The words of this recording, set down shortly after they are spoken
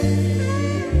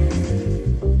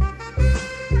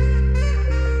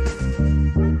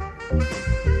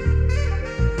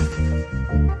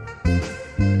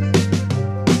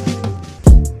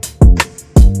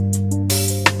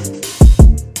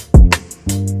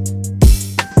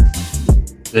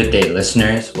Good day,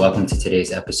 listeners. Welcome to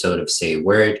today's episode of Say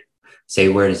Word. Say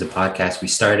Word is a podcast we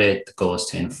started. The goal is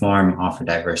to inform, offer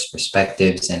diverse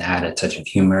perspectives, and add a touch of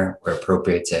humor where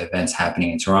appropriate to events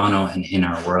happening in Toronto and in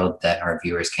our world that our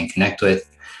viewers can connect with.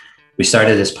 We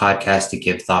started this podcast to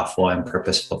give thoughtful and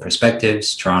purposeful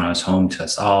perspectives. Toronto is home to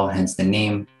us all, hence the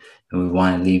name, and we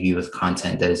want to leave you with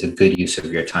content that is a good use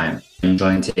of your time. I'm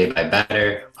joined today by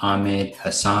Bader, Ahmed,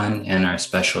 Hassan, and our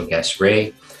special guest,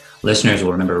 Ray. Listeners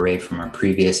will remember Ray from our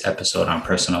previous episode on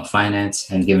personal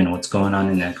finance, and given what's going on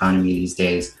in the economy these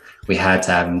days, we had to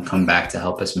have him come back to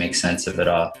help us make sense of it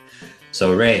all.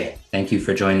 So Ray, thank you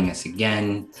for joining us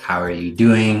again. How are you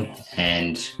doing?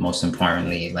 And most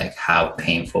importantly, how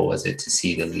painful was it to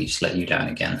see the Leafs let you down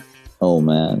again? Oh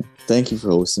man, thank you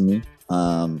for hosting me.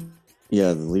 The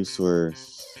Leafs were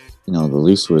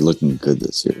looking good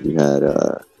this year. We had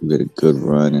a good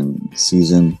run in the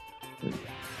season.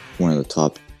 One of the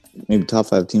top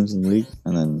 5 teams in the league,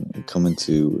 and then come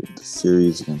into the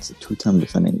series against the 2-time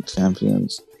defending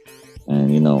champions, and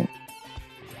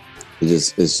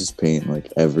it's just pain.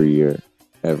 Like every year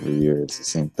it's the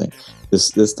same thing.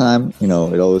 This time,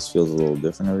 it always feels a little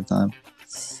different every time,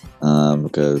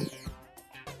 because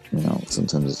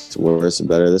sometimes it's worse or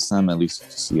better. This time, at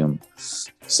least you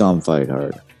saw them fight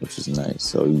hard, which is nice.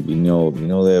 So you know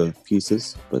they have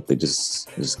pieces, but they just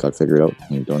got figured out,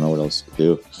 and you don't know what else to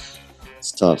do.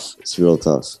 It's tough. It's real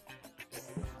tough.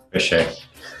 For sure.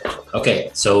 Okay,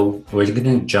 so we're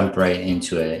going to jump right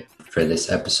into it for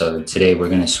this episode. Today, we're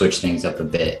going to switch things up a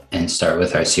bit and start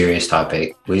with our serious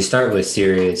topic. We start with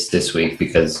serious this week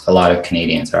because a lot of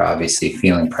Canadians are obviously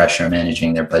feeling pressure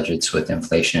managing their budgets with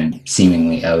inflation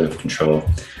seemingly out of control.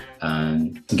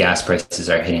 Gas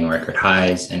prices are hitting record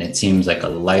highs, and it seems like a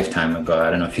lifetime ago. I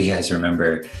don't know if you guys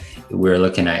remember, we were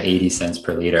looking at 80 cents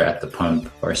per liter at the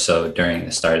pump or so during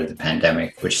the start of the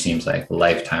pandemic, which seems like a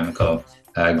lifetime ago.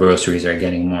 Groceries are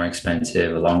getting more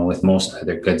expensive, along with most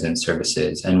other goods and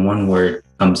services. And one word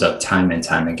comes up time and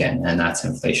time again, and that's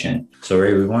inflation. So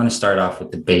Ray, we want to start off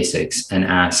with the basics and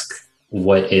ask,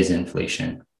 what is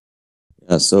inflation?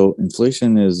 Yeah, so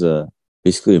inflation is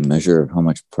basically a measure of how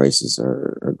much prices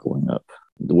are going up.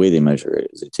 The way they measure it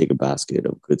is they take a basket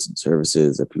of goods and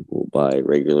services that people buy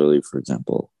regularly. For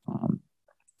example,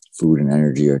 food and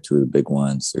energy are two of the big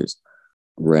ones. There's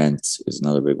rent is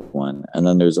another big one. And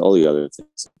then there's all the other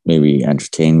things, maybe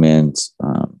entertainment,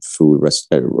 food,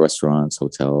 restaurants,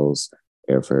 hotels,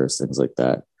 airfares, things like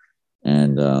that.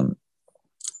 And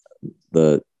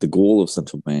the goal of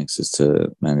central banks is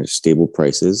to manage stable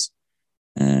prices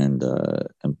and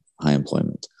high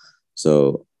employment.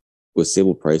 So with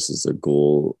stable prices, their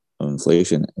goal of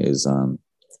inflation is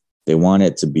they want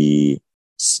it to be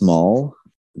small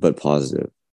but positive.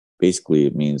 Basically,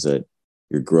 it means that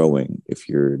you're growing if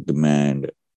your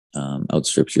demand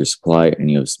outstrips your supply and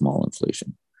you have small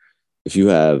inflation. If you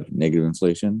have negative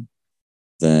inflation,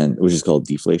 then which is called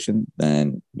deflation,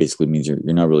 then basically means you're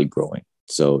not really growing.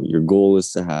 So your goal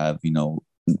is to have,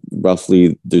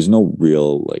 roughly, there's no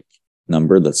real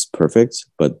number that's perfect,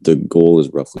 but the goal is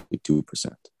roughly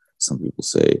 2%. Some people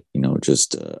say,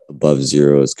 just above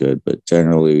zero is good, but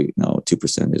generally,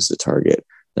 2% is the target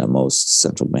that most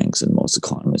central banks and most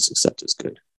economists accept as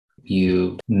good.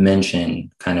 You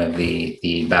mentioned kind of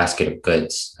the basket of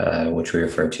goods, which we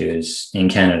refer to as, in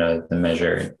Canada, the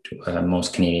measure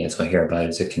most Canadians will hear about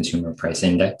is a consumer price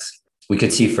index. We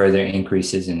could see further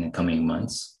increases in the coming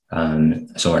months.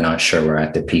 So we're not sure we're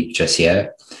at the peak just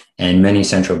yet. And many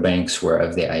central banks were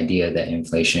of the idea that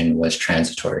inflation was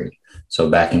transitory. So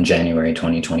back in January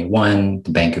 2021,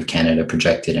 the Bank of Canada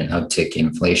projected an uptick in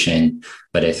inflation,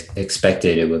 but it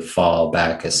expected it would fall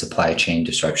back as supply chain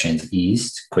disruptions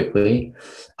eased quickly.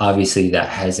 Obviously, that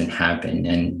hasn't happened,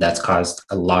 and that's caused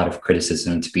a lot of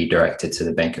criticism to be directed to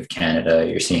the Bank of Canada.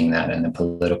 You're seeing that in the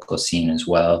political scene as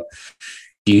well.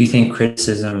 Do you think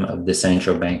criticism of the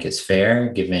central bank is fair,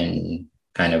 given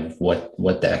kind of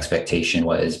what the expectation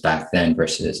was back then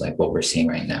versus what we're seeing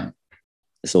right now?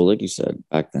 So like you said,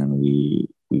 back then we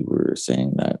were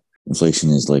saying that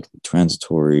inflation is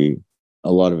transitory.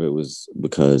 A lot of it was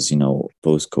because,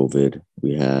 post-COVID,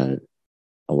 we had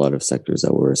a lot of sectors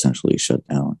that were essentially shut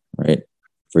down, right?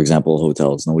 For example,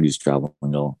 hotels, nobody's traveling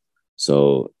at all.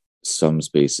 So some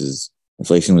spaces,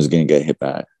 inflation was going to get hit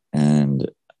back. And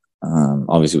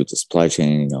obviously with the supply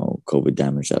chain, COVID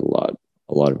damaged that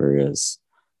a lot of areas.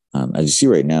 As you see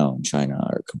right now in China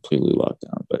are completely locked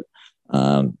down, but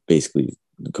basically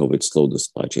the COVID slowed the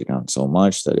supply chain down so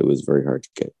much that it was very hard to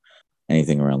get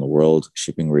anything around the world.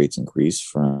 Shipping rates increased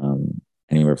from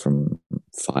anywhere from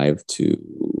 5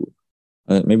 to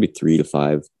maybe 3 to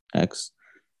 5x.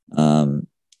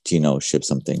 to ship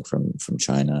something from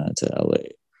China to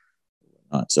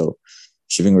LA. So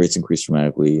shipping rates increased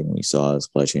dramatically, and we saw the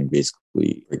supply chain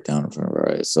basically break down in front of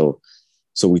our eyes. So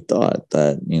we thought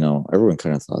that, everyone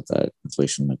kind of thought that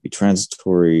inflation might be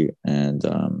transitory, and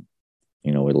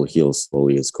it'll heal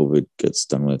slowly as COVID gets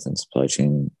done with and supply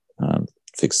chain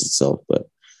fixes itself. But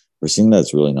we're seeing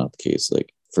that's really not the case.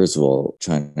 Like, first of all,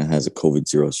 China has a COVID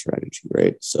zero strategy,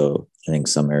 right? So I think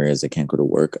some areas they can't go to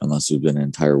work unless there's been an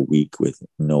entire week with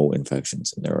no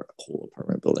infections in their whole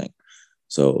apartment building.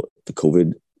 So the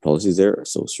COVID policies there are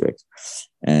so strict.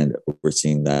 And we're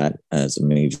seeing that as a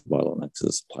major bottleneck to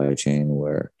the supply chain,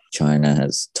 where China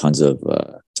has tons of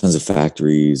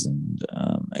factories and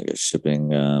I guess shipping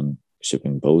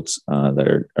boats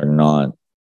that are not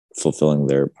fulfilling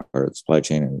their part of the supply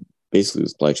chain. And basically the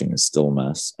supply chain is still a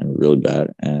mess and really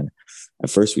bad. And at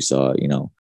first we saw,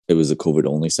 it was the COVID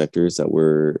only sectors that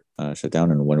were shut down.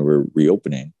 And when we're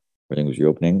reopening, everything was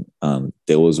reopening,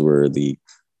 those were the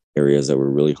areas that were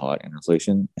really hot in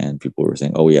inflation, and people were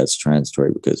saying, "Oh yeah, it's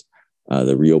transitory because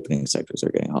the reopening sectors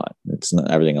are getting hot. It's not,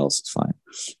 everything else is fine."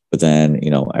 But then,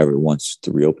 once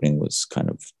the reopening was kind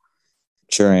of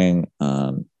maturing,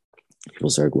 people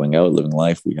started going out, living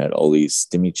life. We had all these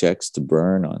stimmy checks to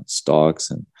burn on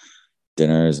stocks and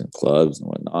dinners and clubs and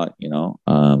whatnot.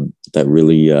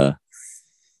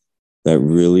 That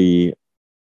really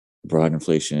brought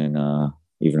inflation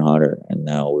even hotter. And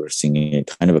now we're seeing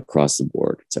it kind of across the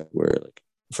board. So where, like,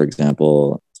 for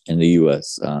example, in the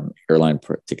US, airline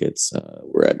tickets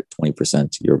were at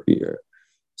 20% year over year.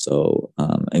 So,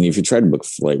 and if you try to book a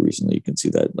flight recently, you can see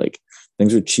that, like,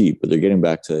 things are cheap, but they're getting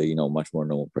back to, much more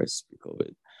normal prices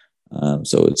pre-COVID.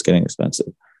 So it's getting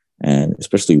expensive. And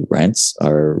especially rents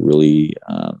are really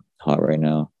hot right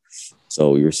now.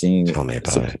 So you're seeing... Tell me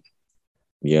about it.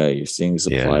 Yeah, you're seeing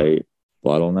supply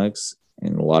bottlenecks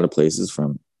in a lot of places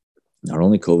from not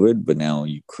only COVID, but now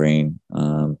Ukraine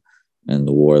and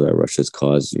the war that Russia's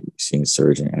caused. You're seeing a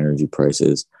surge in energy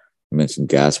prices. You mentioned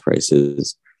gas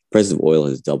prices. The price of oil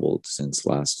has doubled since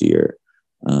last year.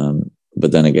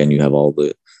 But then again, you have all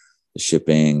the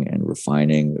shipping and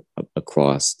refining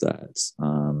across that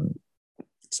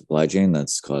supply chain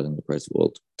that's causing the price of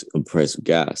oil, the price of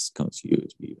gas comes to you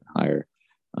to be even higher,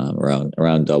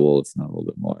 around double, if not a little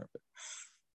bit more. But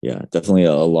yeah, definitely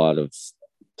a lot of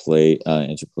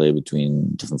interplay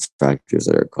between different factors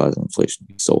that are causing inflation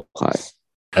to be so high.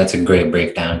 That's a great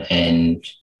breakdown. And,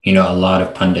 a lot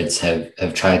of pundits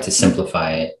have tried to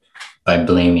simplify it by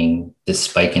blaming the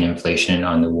spike in inflation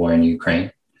on the war in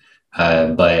Ukraine.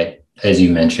 But as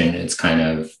you mentioned, it's kind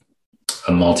of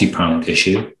a multi-pronged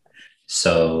issue.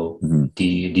 So do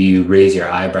you raise your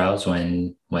eyebrows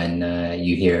when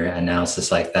you hear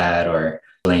analysis like that, or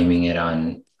blaming it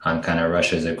on kind of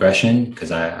Russia's aggression?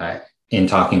 Because I in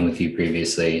talking with you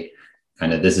previously,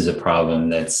 kind of this is a problem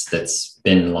that's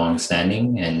been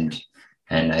longstanding, and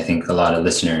I think a lot of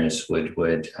listeners would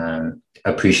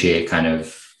appreciate kind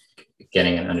of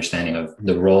getting an understanding of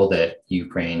the role that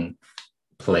Ukraine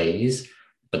plays,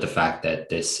 but the fact that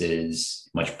this is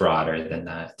much broader than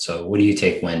that. So what do you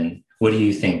think when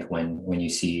you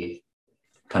see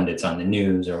pundits on the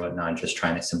news or whatnot just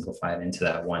trying to simplify it into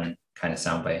that one kind of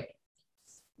soundbite?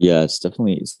 Yeah, it's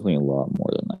definitely a lot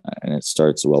more than that, and it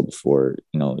starts well before,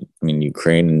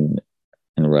 Ukraine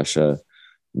and Russia,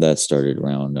 that started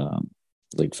around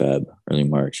late Feb, early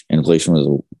March. Inflation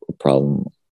was a problem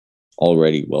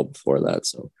already well before that,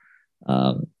 so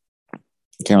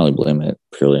you can't really blame it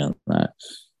purely on that.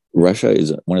 Russia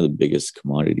is one of the biggest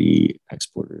commodity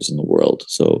exporters in the world,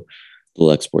 so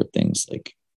they'll export things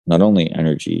like not only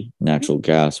energy, natural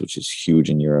gas, which is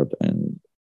huge in Europe and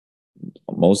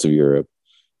most of Europe.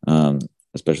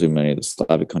 Especially many of the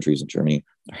Slavic countries in Germany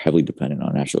are heavily dependent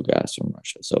on natural gas from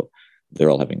Russia. So they're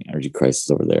all having energy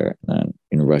crisis over there. And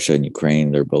in Russia and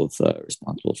Ukraine, they're both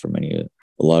responsible for a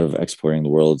lot of exporting the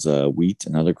world's wheat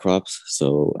and other crops.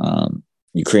 So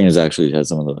Ukraine has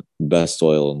some of the best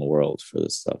soil in the world for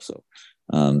this stuff. So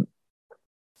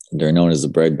they're known as the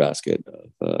breadbasket of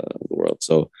the world.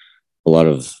 So a lot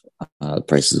of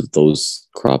prices of those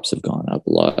crops have gone up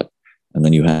a lot. And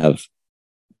then you have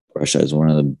Russia is one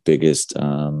of the biggest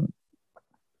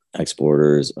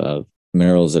exporters of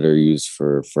minerals that are used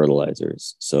for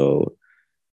fertilizers. So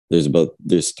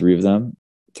there's three of them,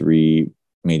 three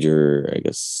major, I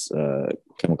guess,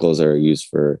 chemicals that are used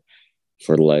for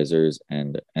fertilizers.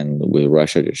 And with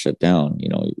Russia to shut down,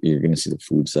 you're going to see the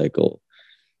food cycle,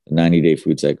 the 90-day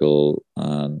food cycle.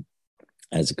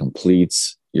 As it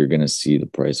completes, you're going to see the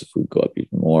price of food go up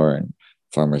even more, and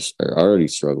farmers are already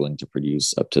struggling to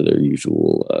produce up to their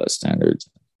usual standards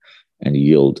and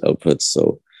yield outputs.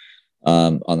 So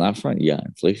On that front, yeah,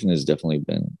 inflation has definitely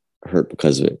been hurt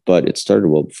because of it, but it started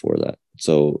well before that.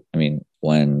 So, I mean,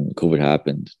 when COVID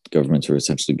happened, governments were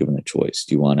essentially given a choice.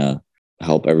 Do you want to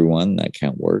help everyone that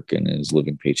can't work and is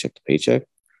living paycheck to paycheck?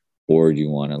 Or do you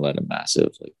want to let a massive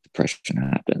like depression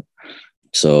happen?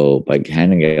 So by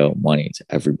handing out money to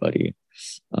everybody,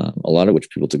 a lot of which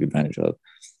people took advantage of,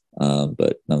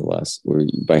 but nonetheless,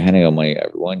 by handing out money to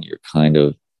everyone, you're kind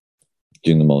of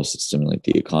doing the most to stimulate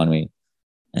the economy.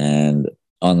 And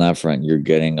on that front, you're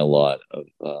getting a lot of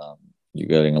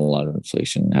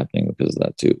inflation happening because of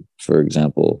that too. For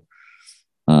example,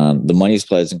 the money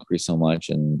supply has increased so much,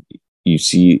 and you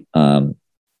see,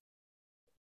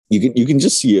 you can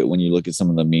just see it when you look at some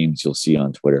of the memes you'll see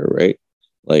on Twitter, right?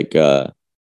 Like,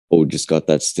 oh, just got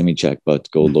that stimmy check, about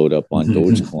to go load up on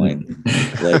Dogecoin.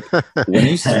 Like when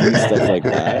you see stuff like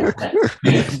that,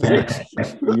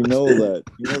 you know that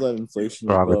inflation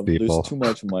Wrong with there's people. too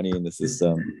much money in the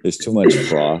system. There's too much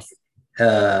froth.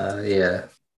 Yeah.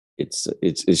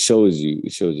 It shows you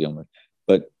how much.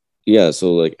 But yeah,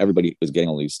 so like everybody was getting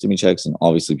all these stimmy checks, and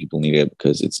obviously people need it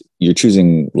because you're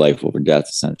choosing life over death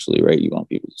essentially, right? You want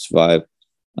people to survive.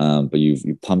 But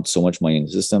you pumped so much money in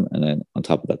the system, and then on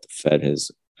top of that, the Fed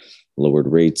has lowered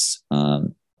rates,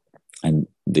 and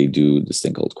they do this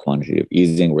thing called quantitative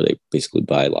easing, where they basically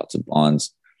buy lots of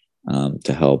bonds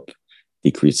to help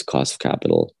decrease the cost of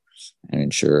capital and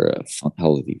ensure a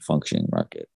healthy functioning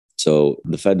market. So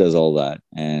the Fed does all that,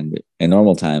 and in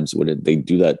normal times, they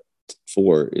do that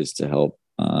for is to help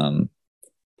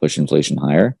push inflation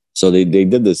higher. So they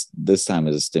did this time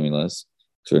as a stimulus.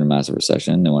 We're in a massive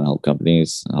recession. They want to help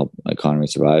companies, help the economy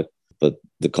survive. But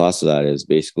the cost of that is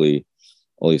basically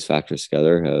all these factors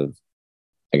together have,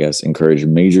 I guess, encouraged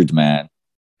major demand.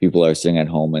 People are sitting at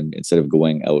home, and instead of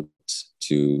going out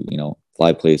to,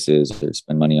 fly places or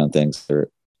spend money on things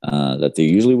that they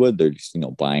usually would, they're just,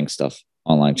 buying stuff,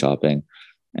 online shopping.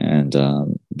 And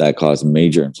that caused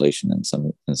major inflation in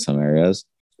some areas.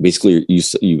 Basically,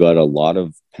 you got a lot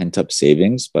of pent up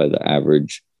savings by the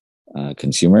average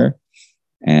consumer,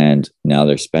 and now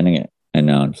they're spending it, and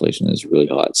now inflation is really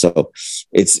hot. So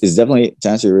it's definitely, to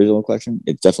answer your original question,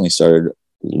 it definitely started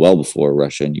well before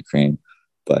Russia and Ukraine,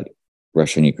 but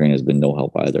Russia and Ukraine has been no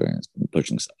help either, and it's been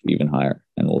pushing stuff even higher,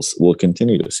 and we'll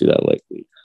continue to see that likely.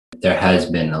 There has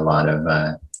been a lot of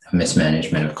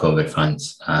mismanagement of COVID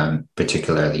funds,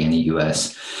 particularly in the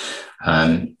U.S.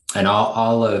 And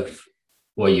all of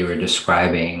what you were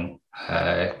describing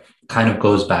kind of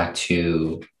goes back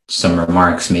to some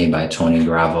remarks made by Tony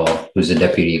Gravel, who's a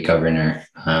deputy governor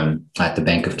at the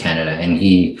Bank of Canada, and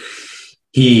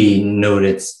he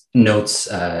notes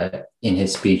in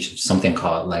his speech something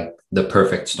called like the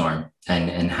perfect storm,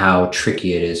 and how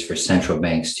tricky it is for central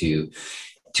banks to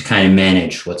kind of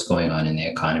manage what's going on in the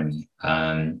economy.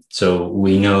 So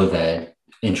we know that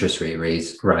interest rate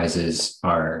rises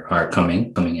are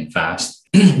coming in fast,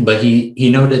 but he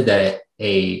noted that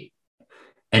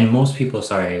and most people,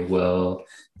 will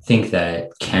think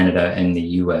that Canada and the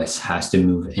US has to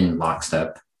move in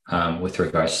lockstep with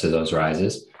regards to those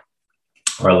rises,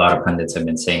 or a lot of pundits have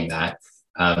been saying that.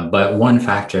 But one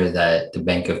factor that the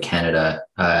Bank of Canada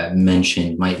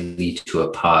mentioned might lead to a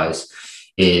pause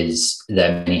is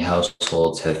that many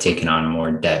households have taken on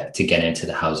more debt to get into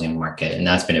the housing market. And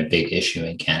that's been a big issue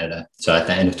in Canada. So at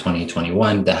the end of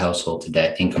 2021, the household to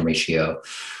debt income ratio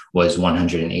was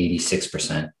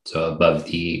 186%, so above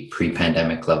the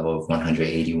pre-pandemic level of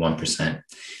 181%.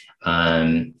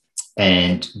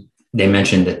 And they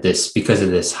mentioned that because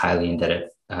of this highly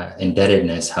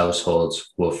indebtedness,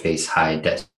 households will face high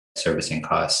debt servicing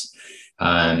costs,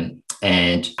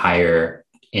 and higher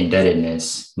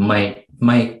indebtedness might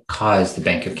cause the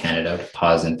Bank of Canada to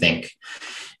pause and think.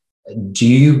 Do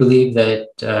you believe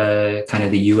that kind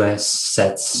of the U.S.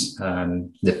 sets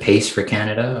the pace for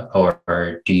Canada,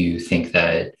 or do you think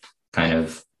that kind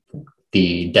of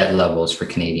the debt levels for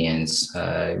Canadians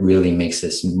really makes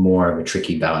this more of a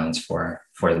tricky balance for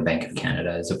the Bank of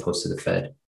Canada as opposed to the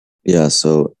Fed? Yeah,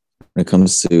 so when it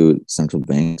comes to central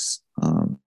banks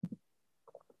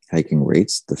hiking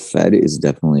rates, the Fed is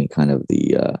definitely kind of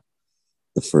the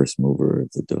first mover of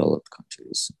the developed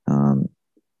countries.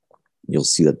 You'll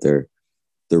see that their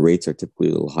rates are typically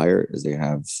a little higher, as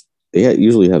they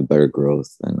usually have better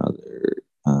growth than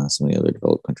some of the other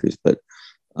developed countries. But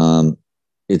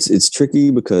it's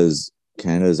tricky because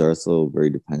Canada is also very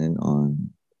dependent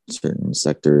on certain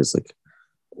sectors like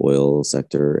oil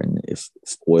sector, and if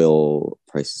oil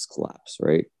prices collapse,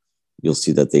 right, you'll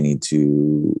see that they need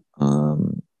to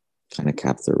kind of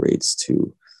cap their rates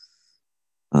to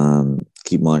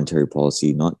keep monetary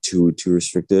policy not too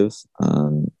restrictive,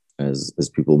 as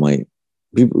people might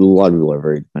a lot of people are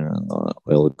very dependent on the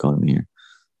oil economy here.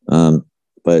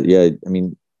 But yeah, I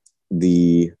mean,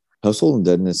 the household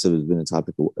indebtedness has been a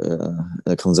topic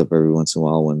that comes up every once in a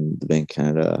while when the Bank of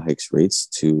Canada hikes rates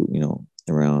to,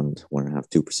 around 1.5%,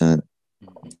 2%.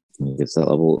 When it gets that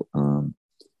level.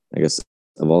 I guess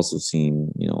I've also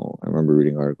seen, I remember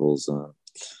reading articles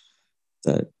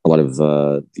that a lot of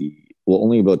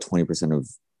only about 20% of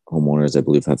homeowners, I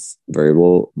believe, have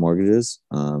variable mortgages.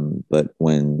 But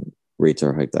when rates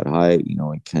are hiked that high,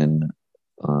 it can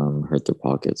hurt their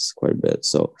pockets quite a bit.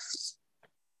 So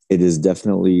it is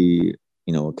definitely,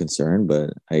 a concern,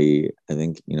 but I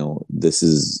think, this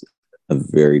is a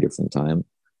very different time.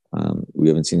 We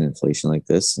haven't seen inflation like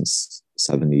this since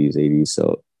 70s, 80s.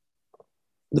 So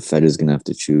the Fed is going to have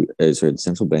to choose, the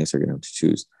central banks are going to have to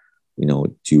choose,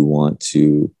 do you want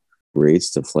to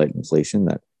rates to fight inflation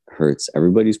that hurts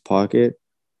everybody's pocket,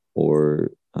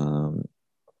 or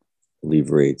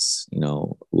leave rates,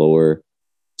 lower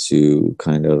to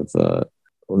kind of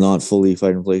not fully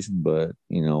fight inflation, but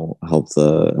help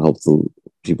the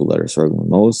people that are struggling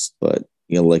most. But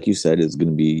like you said, it's going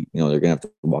to be, they're going to have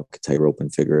to walk a tightrope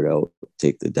and figure it out,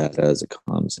 take the data as it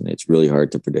comes, and it's really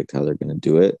hard to predict how they're going to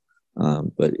do it.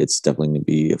 But it's definitely going to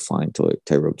be a fine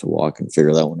tightrope to walk and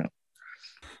figure that one out.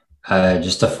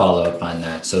 Just to follow up on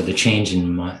that, so the change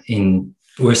in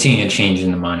we're seeing a change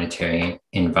in the monetary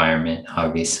environment,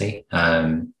 obviously,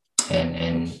 and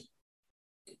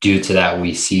due to that,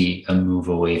 we see a move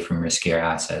away from riskier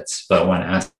assets. But one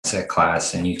asset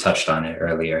class, and you touched on it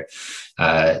earlier,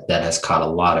 that has caught a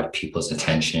lot of people's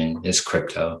attention is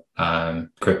crypto.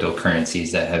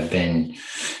 Cryptocurrencies that have been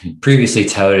previously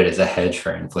touted as a hedge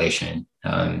for inflation.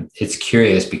 It's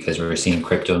curious because we're seeing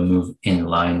crypto move in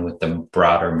line with the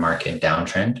broader market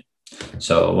downtrend.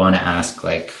 So I want to ask,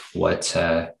 like, what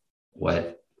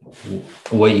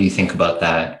you think about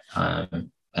that,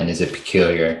 and is it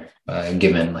peculiar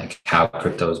given like how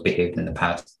crypto has behaved in the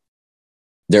past?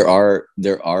 There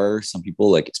are some people,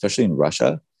 like especially in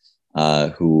Russia,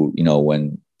 who,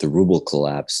 when the ruble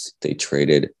collapsed, they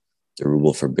traded the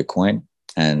ruble for Bitcoin.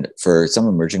 And for some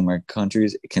emerging market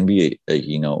countries, it can be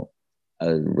a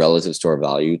relative store of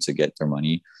value to get their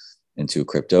money into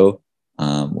crypto,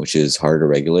 which is hard to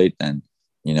regulate than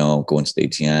going to the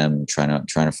ATM,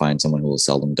 trying to find someone who will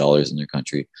sell them dollars in their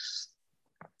country.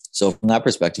 So from that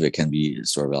perspective, it can be a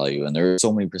store of value, and there are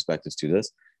so many perspectives to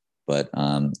this. But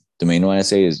the main one I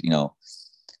say is,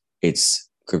 it's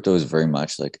crypto is very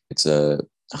much like it's a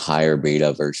higher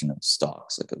beta version of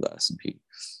stocks, like of the S&P.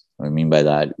 What I mean by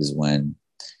that is when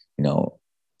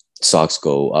stocks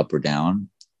go up or down,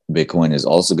 Bitcoin is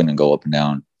also going to go up and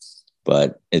down,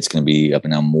 but it's going to be up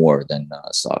and down more than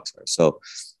stocks are. So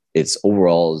it's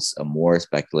overall is a more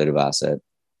speculative asset.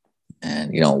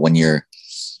 And when you're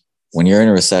in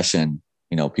a recession,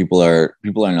 people are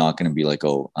not going to be like,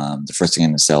 the first thing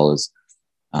I'm going to sell is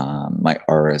my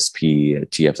RSP,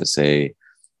 TFSA,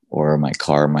 or my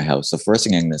car, my house. The first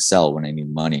thing I'm going to sell when I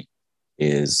need money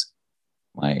is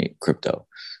my crypto.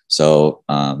 So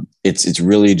it's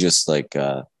really just like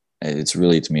it's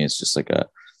really, to me, it's just like a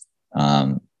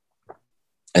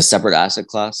separate asset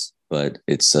class, but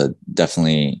it's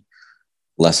definitely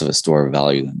less of a store of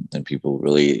value than people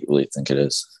really think it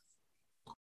is.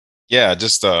 Yeah,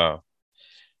 just a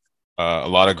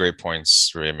lot of great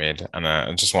points Ray made, and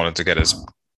I just wanted to get his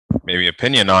maybe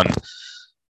opinion on,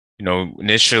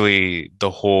 initially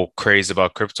the whole craze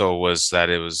about crypto was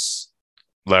that it was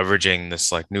leveraging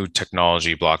this like new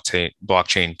technology,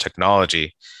 blockchain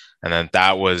technology, and then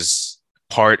that was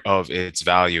part of its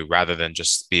value rather than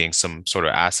just being some sort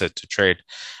of asset to trade.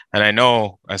 And I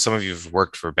know, as some of you have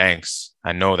worked for banks,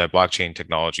 I know that blockchain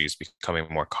technology is becoming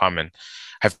more common.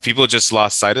 Have people just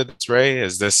lost sight of this, Ray?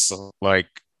 Is this like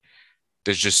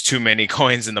there's just too many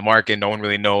coins in the market? No one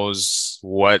really knows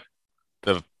what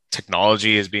the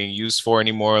technology is being used for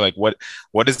anymore. Like what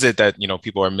is it that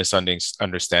people are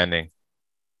misunderstanding?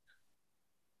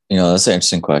 That's an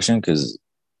interesting question, because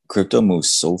crypto moves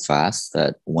so fast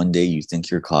that one day you think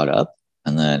you're caught up,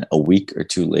 and then a week or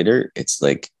two later, it's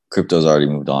like crypto's already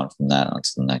moved on from that onto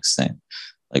the next thing.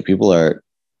 Like people are,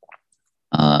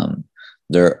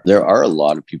 there are a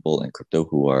lot of people in crypto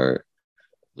who are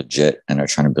legit and are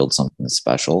trying to build something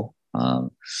special.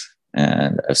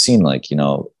 And I've seen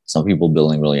some people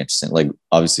building really interesting, like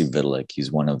obviously Vitalik,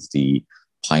 he's one of the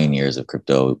pioneers of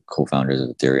crypto, co-founders of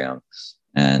Ethereum,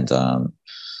 and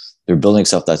they're building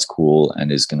stuff that's cool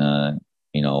and is gonna,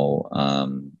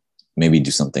 maybe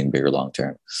do something bigger long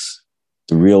term.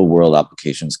 The real world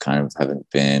applications kind of haven't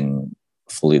been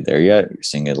fully there yet. You're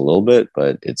seeing it a little bit,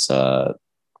 but it's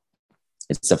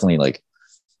definitely like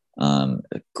a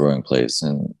growing place.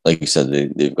 And like you said,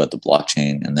 they've got the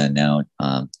blockchain, and then now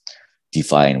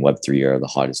DeFi and Web3 are the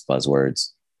hottest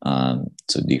buzzwords.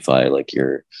 So DeFi, like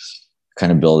you're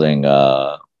kind of building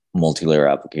multi-layer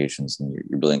applications, and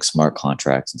you're building smart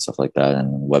contracts and stuff like that.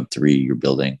 And Web3, you're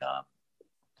building,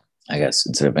 I guess,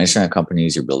 instead of internet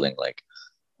companies, you're building like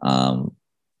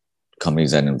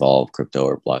companies that involve crypto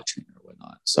or blockchain or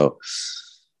whatnot. So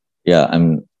yeah,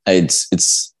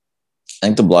 it's I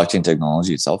think the blockchain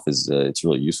technology itself is it's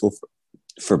really useful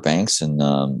for banks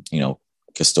and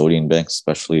custodian banks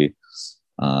especially.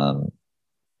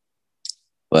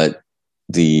 But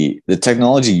the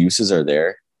technology uses are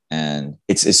there, and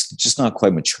it's just not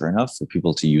quite mature enough for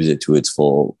people to use it to its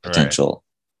full potential.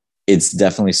 Right. It's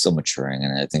definitely still maturing,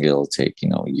 and I think it'll take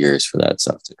years for that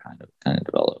stuff to kind of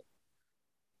develop.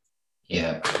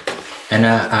 Yeah, and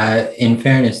I in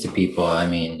fairness to people, I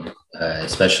mean,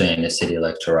 especially in a city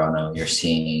like Toronto, you're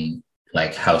seeing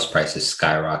like house prices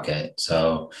skyrocket.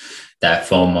 So that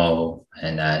FOMO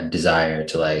and that desire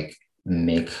to like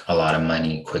make a lot of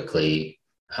money quickly,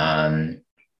 I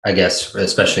guess,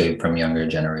 especially from younger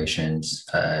generations,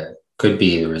 could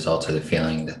be the result of the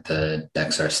feeling that the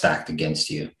decks are stacked against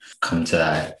you. Come to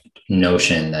that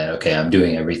notion that, okay, I'm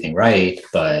doing everything right,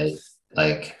 but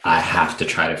like I have to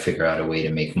try to figure out a way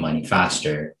to make money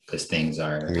faster because things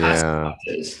are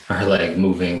like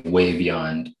moving way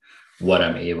beyond what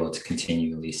I'm able to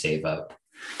continually save up.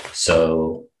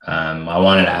 So I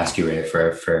wanted to ask you, Ray,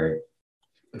 for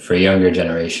younger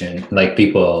generation, like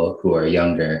people who are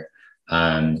younger,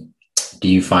 do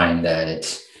you find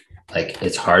that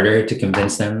it's harder to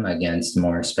convince them against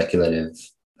more speculative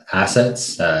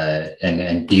assets?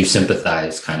 And do you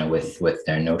sympathize kind of with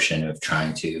their notion of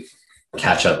trying to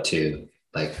catch up to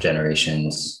like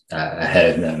generations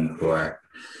ahead of them who are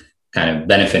kind of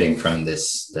benefiting from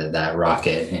that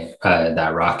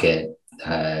rocket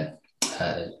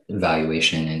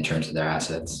valuation in terms of their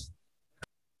assets?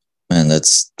 Man,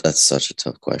 that's such a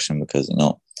tough question because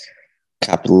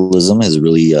capitalism has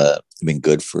really been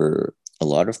good for a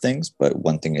lot of things, but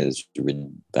one thing it has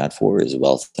been bad for is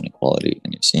wealth inequality.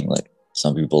 And you're seeing like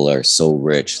some people are so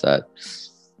rich that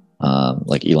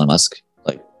like Elon Musk,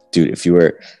 like, dude, if you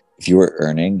were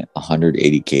earning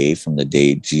 180K from the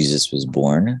day Jesus was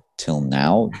born till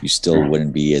now, you still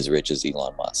wouldn't be as rich as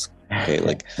Elon Musk. Okay,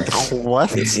 like what?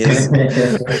 Who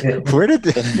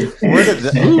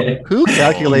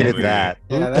calculated that?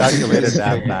 Who calculated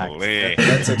that fact?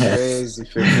 That's a crazy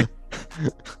figure.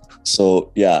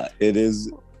 So yeah, it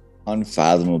is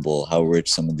unfathomable how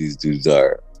rich some of these dudes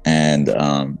are, and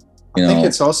I think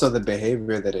it's also the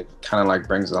behavior that it kind of like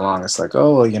brings along. It's like,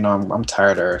 oh, I'm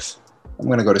tired of Earth. I'm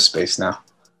gonna go to space now,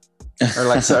 or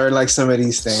like some of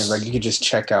these things. Like you could just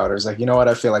check out, or it's like, you know what,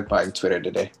 I feel like buying Twitter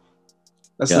today.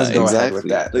 Let's go ahead with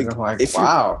that. Like, I'm like,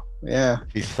 wow, yeah.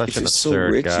 He's such an so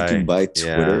absurd rich guy. You can buy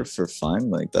Twitter for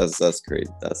fun. Like that's great.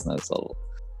 That's next level.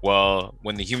 Well,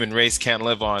 when the human race can't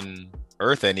live on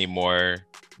Earth anymore,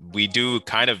 we do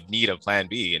kind of need a plan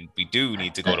B, and we do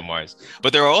need to go to Mars.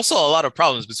 But there are also a lot of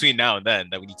problems between now and then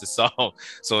that we need to solve.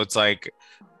 So it's like,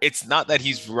 it's not that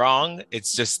he's wrong.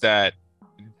 It's just that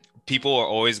people are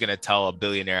always going to tell a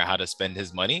billionaire how to spend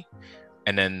his money.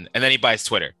 And then he buys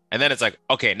Twitter. And then it's like,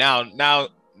 okay, now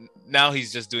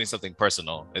he's just doing something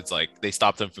personal. It's like they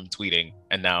stopped him from tweeting,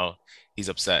 and now he's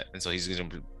upset. And so he's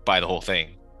going to buy the whole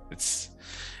thing. It's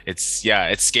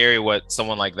scary what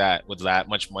someone like that with that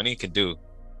much money can do.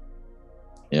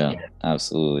 Yeah,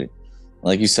 absolutely.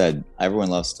 Like you said, everyone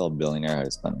loves to tell a billionaire how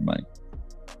to spend their money.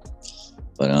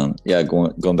 But yeah,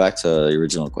 going back to the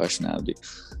original question, Abdi.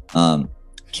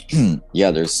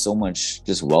 Yeah, there's so much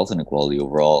just wealth inequality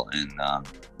overall, and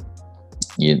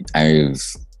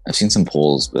I've seen some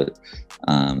polls, but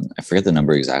I forget the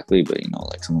number exactly, but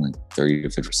like something like 30 to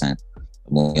 50% of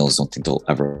millennials don't think they'll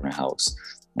ever own a house.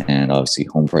 And obviously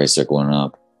home prices are going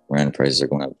up, rent prices are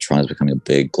going up. Toronto's becoming a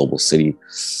big global city.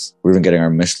 We're even getting our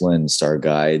Michelin star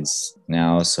guides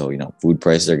now, so food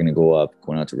prices are going to go up.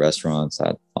 Going out to restaurants,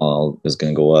 that all is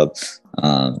going to go up.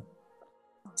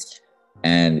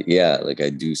 And yeah, like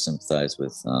I do sympathize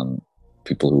with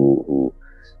people who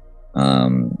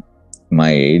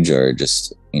my age are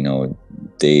just,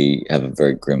 they have a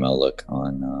very grim outlook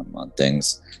on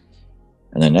things.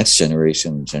 And the next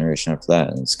generation after that,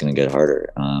 and it's going to get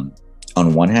harder.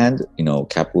 On one hand,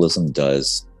 capitalism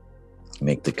does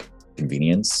make the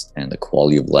convenience and the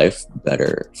quality of life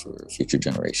better for future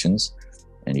generations.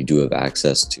 And you do have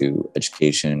access to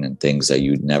education and things that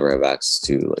you'd never have access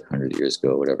to like 100 years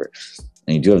ago, whatever.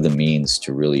 And you do have the means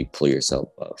to really pull yourself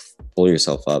up.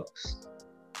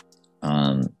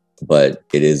 But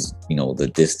it is,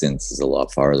 the distance is a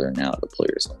lot farther now to pull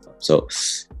yourself up. So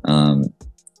And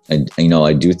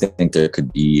I do think there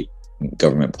could be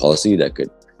government policy that could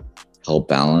help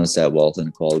balance that wealth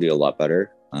inequality a lot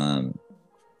better. I'm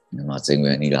not saying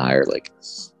we need to hire like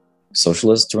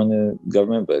socialists to run the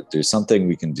government, but there's something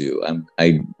we can do.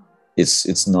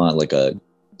 It's not like a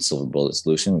silver bullet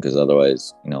solution, because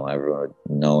otherwise, everyone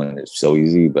would know and it's so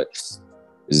easy. But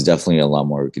there's definitely a lot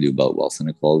more we could do about wealth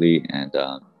inequality, and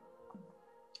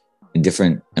in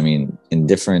different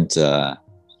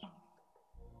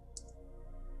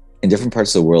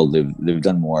parts of the world, they've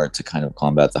done more to kind of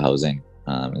combat the housing.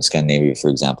 In Scandinavia, for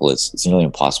example, it's nearly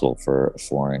impossible for a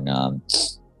foreign home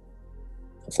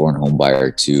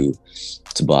buyer to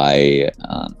buy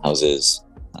houses.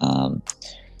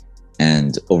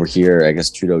 And over here, I guess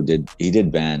Trudeau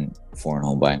did ban foreign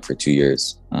home buying for 2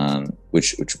 years,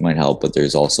 which might help. But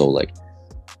there's also like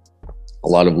a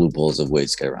lot of loopholes of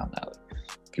ways to get around that.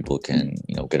 People can,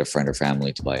 get a friend or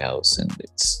family to buy a house, and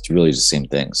it's really just the same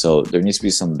thing. So there needs to be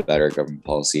some better government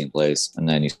policy in place. And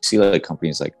then you see like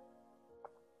companies like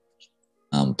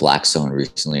Blackstone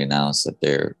recently announced that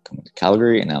they're coming to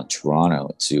Calgary and now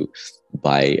Toronto to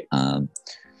buy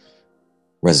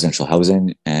residential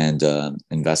housing and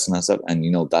invest in that stuff. And,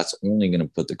 that's only going to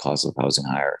put the cost of housing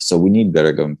higher. So we need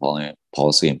better government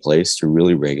policy in place to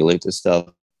really regulate this stuff.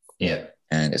 Yeah.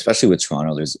 And especially with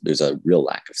Toronto, there's a real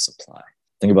lack of supply.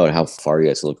 Think about how far you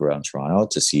have to look around Toronto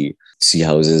to see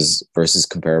houses versus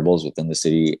comparables within the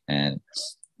city. And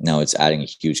now it's adding a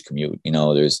huge commute.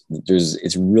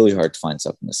 It's really hard to find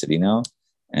stuff in the city now.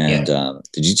 And the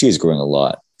GTA is growing a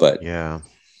lot, but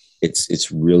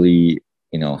it's really,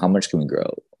 how much can we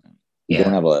grow? We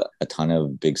don't have a ton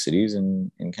of big cities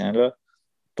in Canada,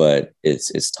 but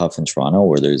it's tough in Toronto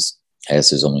where there's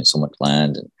only so much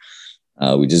land,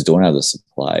 and we just don't have the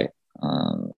supply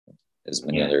as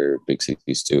many other big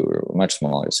cities do, or a much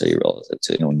smaller city relative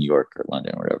to New York or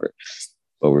London or whatever.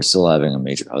 But we're still having a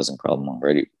major housing problem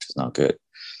already, which is not good.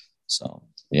 So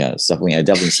it's I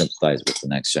definitely sympathize with the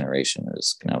next generation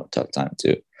who's gonna have a tough time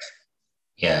too.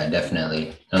 Yeah,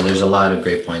 definitely. Now, there's a lot of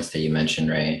great points that you mentioned,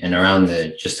 Ray. And around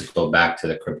just to go back to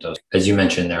the cryptos, as you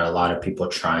mentioned, there are a lot of people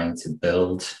trying to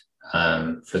build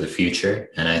for the future.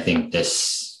 And I think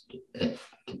this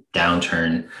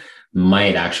downturn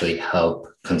might actually help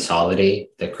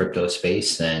consolidate the crypto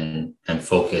space and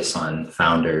focus on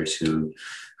founders who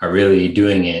are really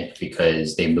doing it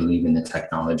because they believe in the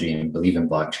technology and believe in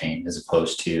blockchain, as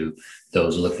opposed to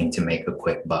those looking to make a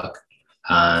quick buck.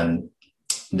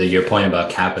 Your point about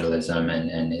capitalism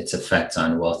and its effects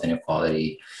on wealth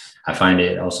inequality, I find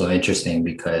it also interesting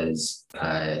because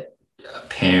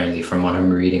apparently, from what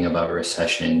I'm reading about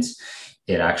recessions,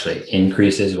 it actually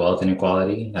increases wealth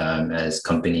inequality as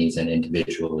companies and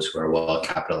individuals who are well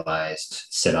capitalized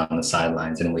sit on the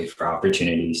sidelines and wait for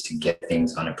opportunities to get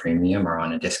things on a premium or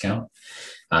on a discount.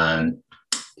 A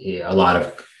lot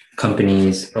of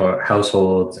companies or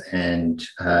households and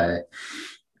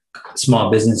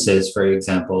small businesses, for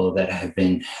example, that have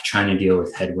been trying to deal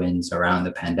with headwinds around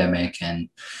the pandemic and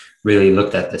really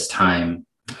looked at this time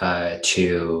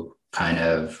to kind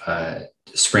of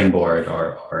springboard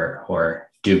or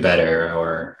do better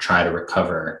or try to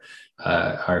recover,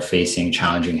 are facing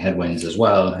challenging headwinds as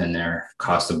well, and their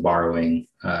cost of borrowing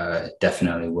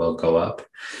definitely will go up.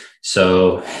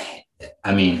 So,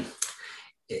 I mean,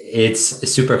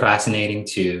 it's super fascinating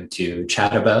to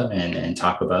chat about and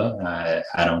talk about.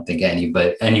 I don't think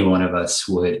any one of us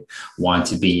would want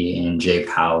to be in Jay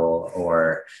Powell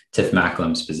or Tiff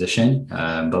Macklem's position,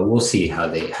 but we'll see how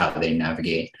they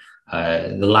navigate.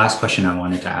 The last question I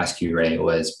wanted to ask you, Ray,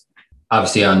 was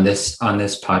obviously on this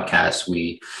podcast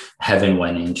we haven't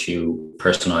went into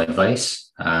personal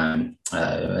advice, and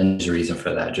there's a reason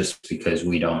for that, just because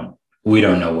we don't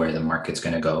know where the market's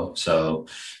going to go. So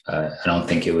I don't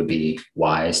think it would be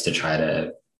wise to try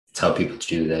to tell people to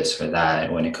do this or that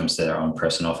when it comes to their own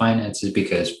personal finances,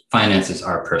 because finances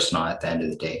are personal at the end of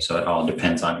the day. So it all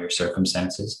depends on your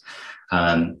circumstances.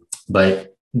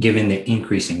 But given the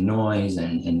increasing noise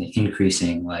and the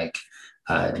increasing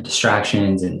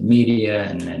distractions in the media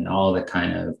and all the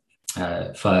kind of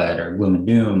FUD or gloom and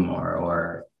doom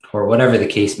or whatever the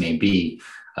case may be,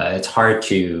 it's hard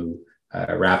to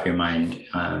wrap your mind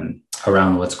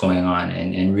around what's going on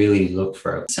and really look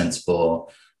for a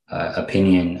sensible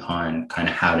opinion on kind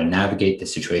of how to navigate the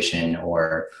situation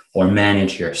or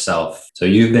manage yourself. So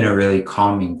you've been a really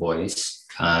calming voice,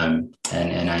 and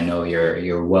I know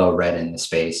you're well read in the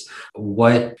space.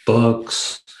 What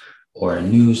books or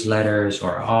newsletters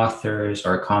or authors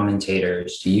or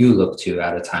commentators do you look to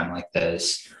at a time like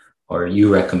this, or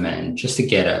you recommend, just to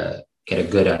get a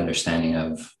good understanding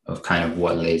of kind of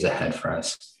what lays ahead for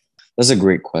us? That's a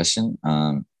great question.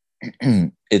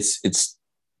 It's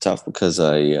tough because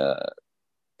I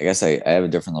guess I have a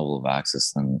different level of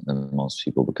access than most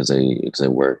people because I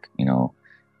work,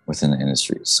 within the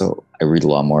industry. So I read a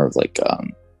lot more of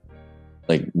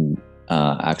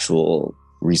actual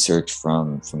research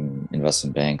from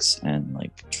investment banks and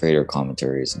like trader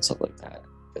commentaries and stuff like that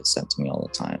that's sent to me all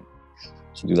the time.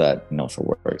 So I do that, for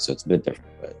work. So it's a bit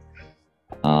different. But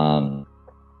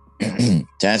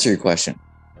to answer your question,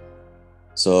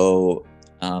 so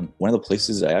one of the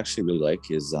places I actually really like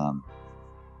is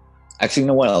actually, you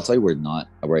know what? I'll tell you where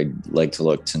I'd like to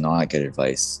look to not get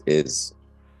advice is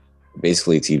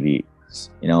basically TV.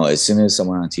 As soon as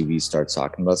someone on TV starts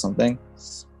talking about something,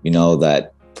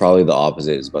 that probably the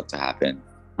opposite is about to happen.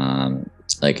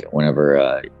 Like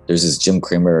whenever there's this Jim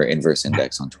Cramer inverse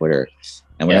index on Twitter,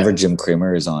 and whenever Jim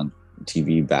Cramer is on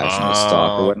TV bashing the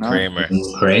stock or whatnot,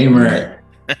 Cramer.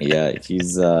 Yeah,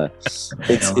 he's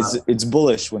it's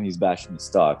bullish when he's bashing the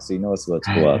stock, so it's about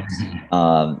to go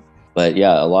up. But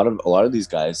yeah, a lot of these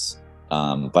guys,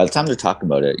 by the time they're talking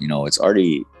about it, it's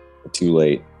already too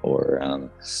late or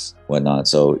whatnot.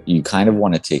 So you kind of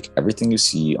want to take everything you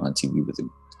see on TV with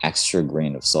an extra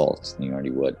grain of salt than you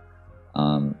already would.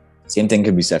 Same thing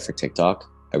could be said for TikTok.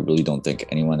 I really don't think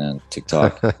anyone on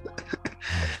TikTok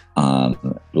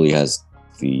really has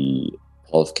the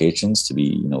qualifications to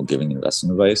be, giving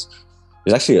investment advice.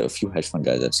 There's actually a few hedge fund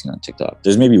guys I've seen on TikTok.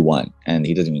 There's maybe one, and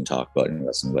he doesn't even talk about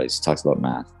investment advice. He talks about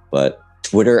math. But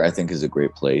Twitter, I think, is a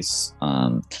great place.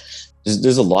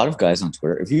 There's a lot of guys on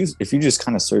Twitter. If you just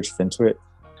kind of search FinTwit,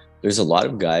 there's a lot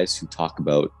of guys who talk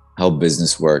about how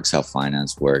business works, how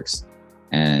finance works.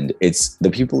 And it's the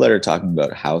people that are talking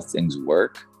about how things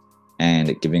work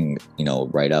and giving,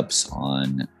 write-ups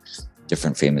on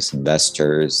different famous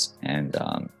investors and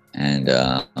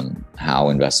how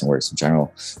investing works in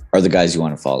general are the guys you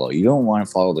want to follow. You don't want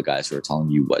to follow the guys who are telling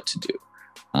you what to do.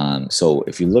 So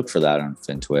if you look for that on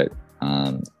FinTwit,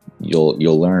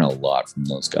 you'll learn a lot from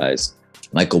those guys.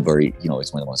 Michael Burry, he's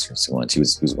one of the most interesting ones. He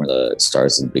was one of the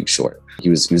stars of The Big Short. He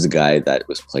was the guy that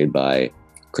was played by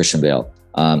Christian Bale.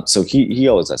 So he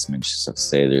always has some interesting stuff to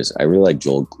say. I really like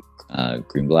Joel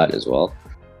Greenblatt as well.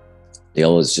 They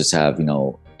always just have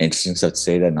interesting stuff to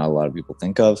say that not a lot of people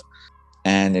think of.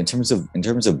 And in terms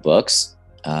of books,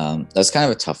 that's kind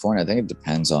of a tough one. I think it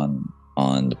depends on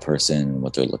the person and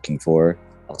what they're looking for.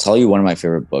 I'll tell you, one of my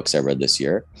favorite books I read this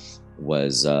year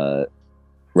was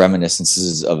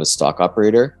Reminiscences of a Stock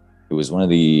Operator. It was one of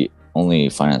the only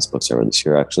finance books I read this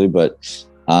year, actually. But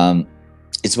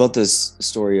it's about this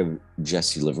story of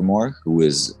Jesse Livermore, who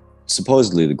was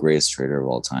supposedly the greatest trader of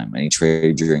all time. And he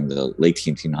traded during the late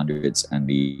 1800s and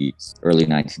the early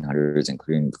 1900s,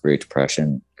 including the Great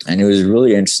Depression. And it was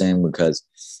really interesting because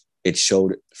it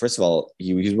showed, first of all,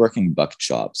 he was working bucket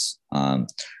shops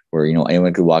where,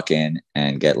 anyone could walk in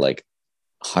and get like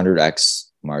 100x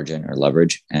margin or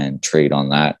leverage and trade on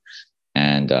that.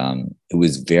 And it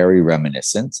was very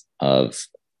reminiscent of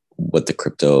what the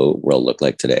crypto world looked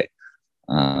like today.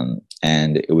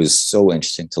 And it was so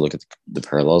interesting to look at the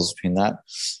parallels between that.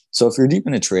 So if you're deep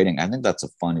into trading, I think that's a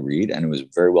fun read, and it was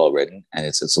very well written, and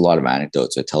it's a lot of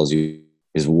anecdotes. It tells you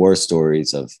his war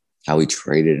stories of how he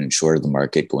traded and shorted the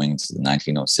market going into the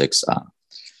 1906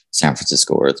 San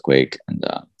Francisco earthquake and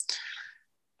the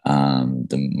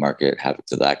market havoc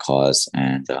that that caused.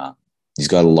 And he's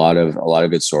got a lot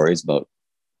of good stories about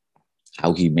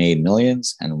how he made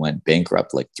millions and went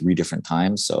bankrupt like 3 different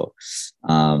times. So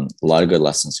a lot of good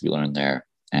lessons to be learned there.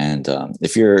 And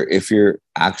if you're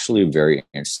actually very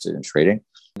interested in trading,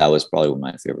 that was probably one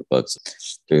of my favorite books.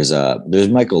 There's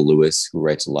Michael Lewis, who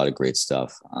writes a lot of great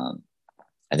stuff.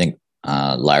 I think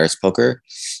Liar's Poker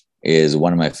is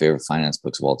one of my favorite finance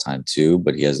books of all time too,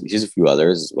 but he has a few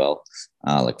others as well,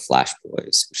 like Flash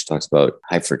Boys, which talks about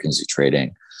high frequency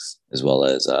trading, as well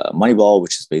as Moneyball,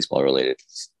 which is baseball related.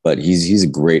 But he's a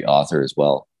great author as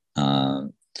well.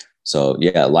 So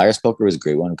yeah, Liar's Poker was a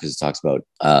great one because it talks about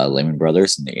Lehman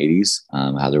Brothers in the 80s,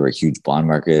 how they were a huge bond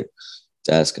market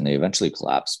desk and they eventually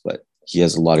collapsed. But he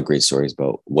has a lot of great stories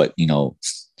about what,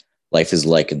 life is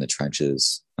like in the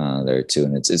trenches there too.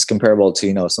 And it's comparable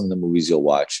to, some of the movies you'll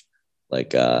watch,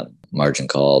 like Margin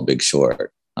Call, Big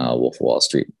Short, Wolf of Wall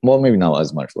Street. Well, maybe not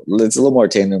as much. It's a little more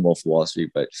tame than Wolf of Wall Street,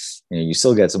 but you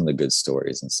still get some of the good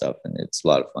stories and stuff, and it's a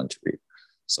lot of fun to read.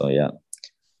 So yeah,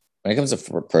 when it comes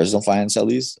to personal finance, at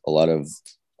least a lot of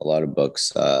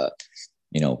books,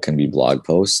 can be blog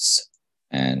posts,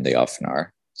 and they often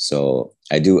are. So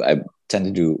I tend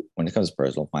to do, when it comes to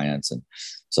personal finance and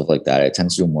stuff like that, I tend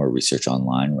to do more research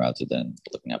online rather than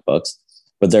looking at books.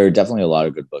 But there are definitely a lot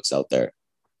of good books out there.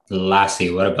 Lastly,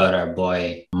 what about our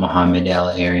boy Mohammed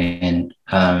El-Erian,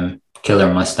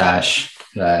 Killer Mustache?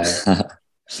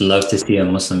 Just love to see a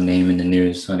Muslim name in the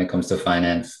news when it comes to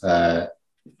finance.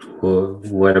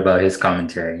 What about his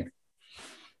commentary?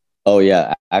 Oh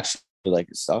yeah, actually, like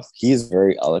his stuff. He is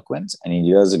very eloquent, and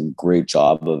he does a great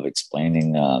job of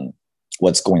explaining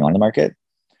what's going on in the market.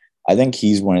 I think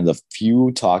he's one of the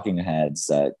few talking heads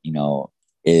that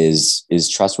is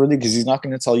trustworthy, because he's not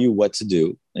going to tell you what to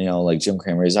do. Like Jim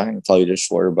Cramer, he's not going to tell you to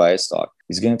short or buy a stock.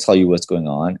 He's going to tell you what's going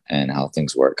on and how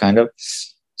things work, kind of.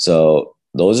 So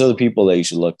those are the people that you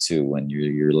should look to when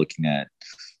you're looking at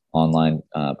online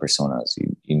personas.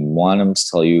 You want them to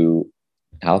tell you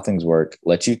how things work,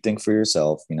 let you think for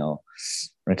yourself. When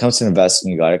it comes to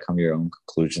investing, you got to come to your own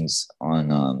conclusions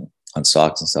on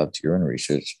stocks and stuff, to your own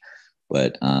research.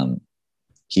 But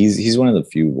he's one of the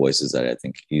few voices that I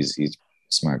think he's a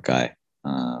smart guy.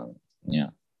 Yeah.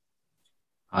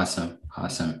 Awesome.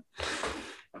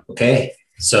 Okay,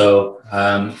 so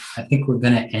I think we're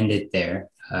gonna end it there.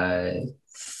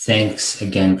 Thanks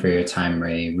again for your time,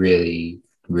 Ray. Really,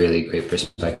 really great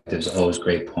perspectives. Always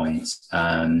great points.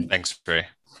 Thanks, Ray.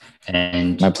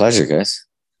 And my pleasure, guys.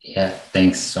 Yeah,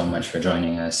 thanks so much for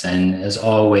joining us. And as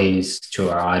always, to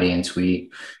our audience, we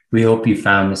hope you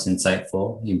found this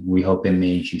insightful. We hope it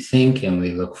made you think, and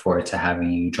we look forward to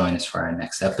having you join us for our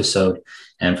next episode.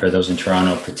 And for those in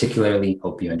Toronto particularly,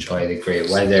 hope you enjoy the great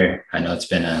weather. I know it's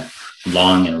been a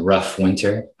long and rough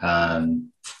winter.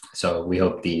 So we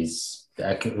hope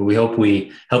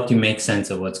we helped you make sense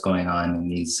of what's going on in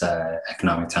these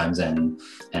economic times, and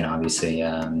obviously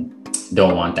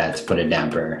don't want that to put a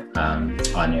damper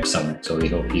on your summer. So we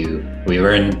hope we've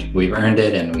earned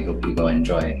it, and we hope you go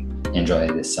enjoy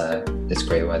this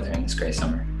great weather and this great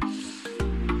summer.